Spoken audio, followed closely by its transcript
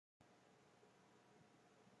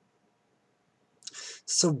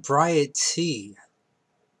Sobriety.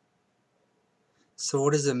 So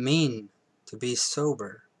what does it mean to be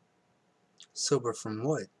sober? Sober from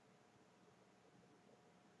what?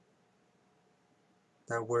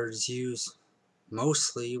 That word's used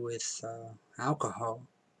mostly with alcohol.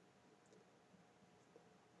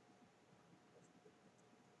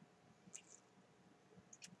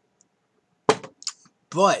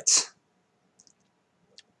 But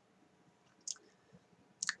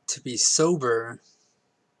to be sober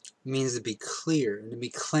means to be clear, to be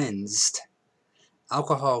cleansed.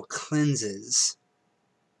 Alcohol cleanses.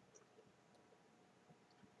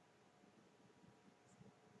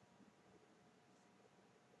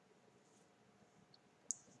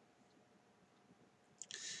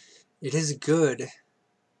 It is good.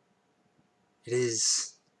 It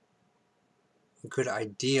is a good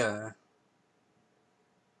idea,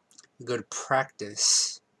 a good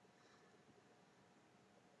practice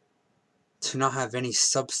to not have any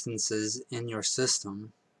substances in your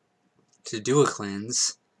system, to do a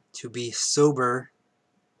cleanse, to be sober.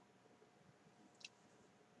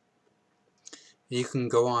 You can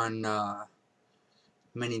go on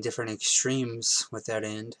many different extremes with that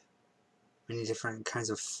end, many different kinds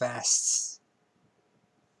of fasts,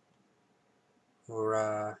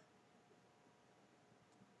 or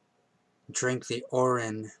drink the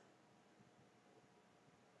orin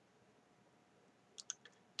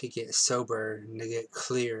to get sober and to get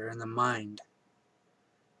clear in the mind.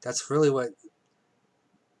 That's really what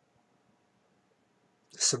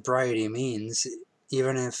sobriety means.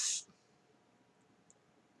 Even if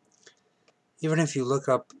you look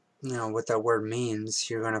up, what that word means,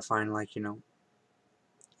 you're gonna find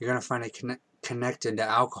you're gonna find it connected to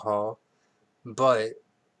alcohol, but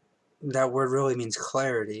that word really means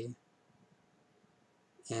clarity.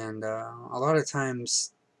 And a lot of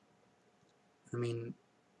times, a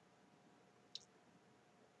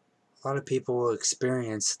lot of people will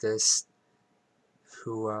experience this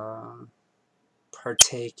who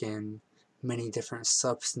partake in many different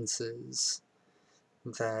substances,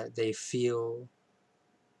 that they feel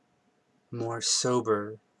more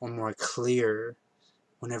sober or more clear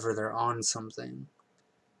whenever they're on something.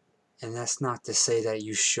 And that's not to say that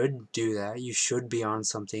you should do that. You should be on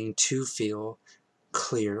something to feel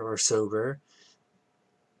clear or sober.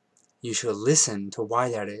 You should listen to why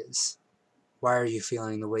that is. Why are you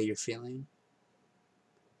feeling the way you're feeling?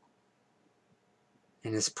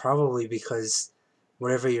 And it's probably because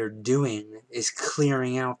whatever you're doing is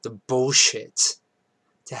clearing out the bullshit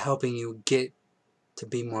to helping you get to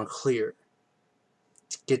be more clear,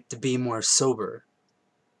 to get to be more sober.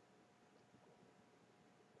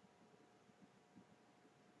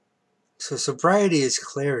 So sobriety is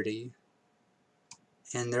clarity,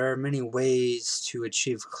 and there are many ways to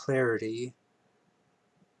achieve clarity,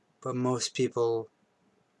 but most people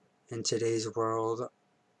in today's world,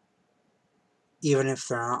 even if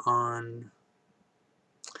they're on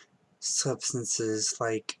substances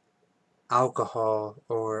like alcohol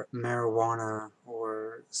or marijuana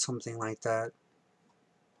or something like that,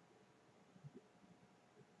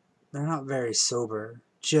 they're not very sober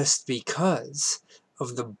just because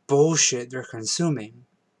of the bullshit they're consuming.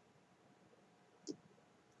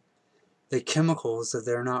 The chemicals that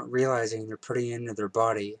they're not realizing they're putting into their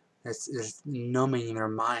body, it's numbing their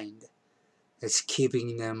mind. It's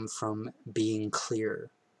keeping them from being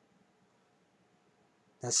clear.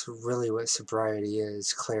 That's really what sobriety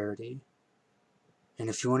is, clarity. And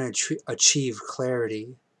if you want to achieve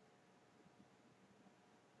clarity,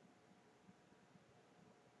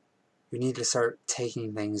 you need to start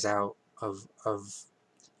taking things out of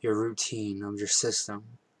your routine, of your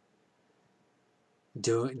system.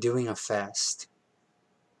 Doing a fast.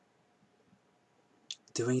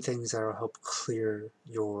 Doing things that will help clear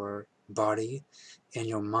your body and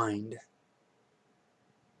your mind.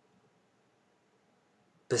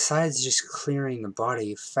 Besides just clearing the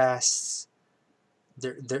body, fasts,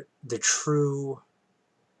 the truth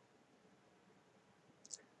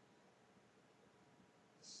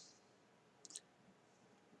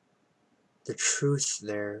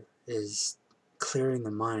there is clearing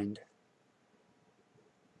the mind.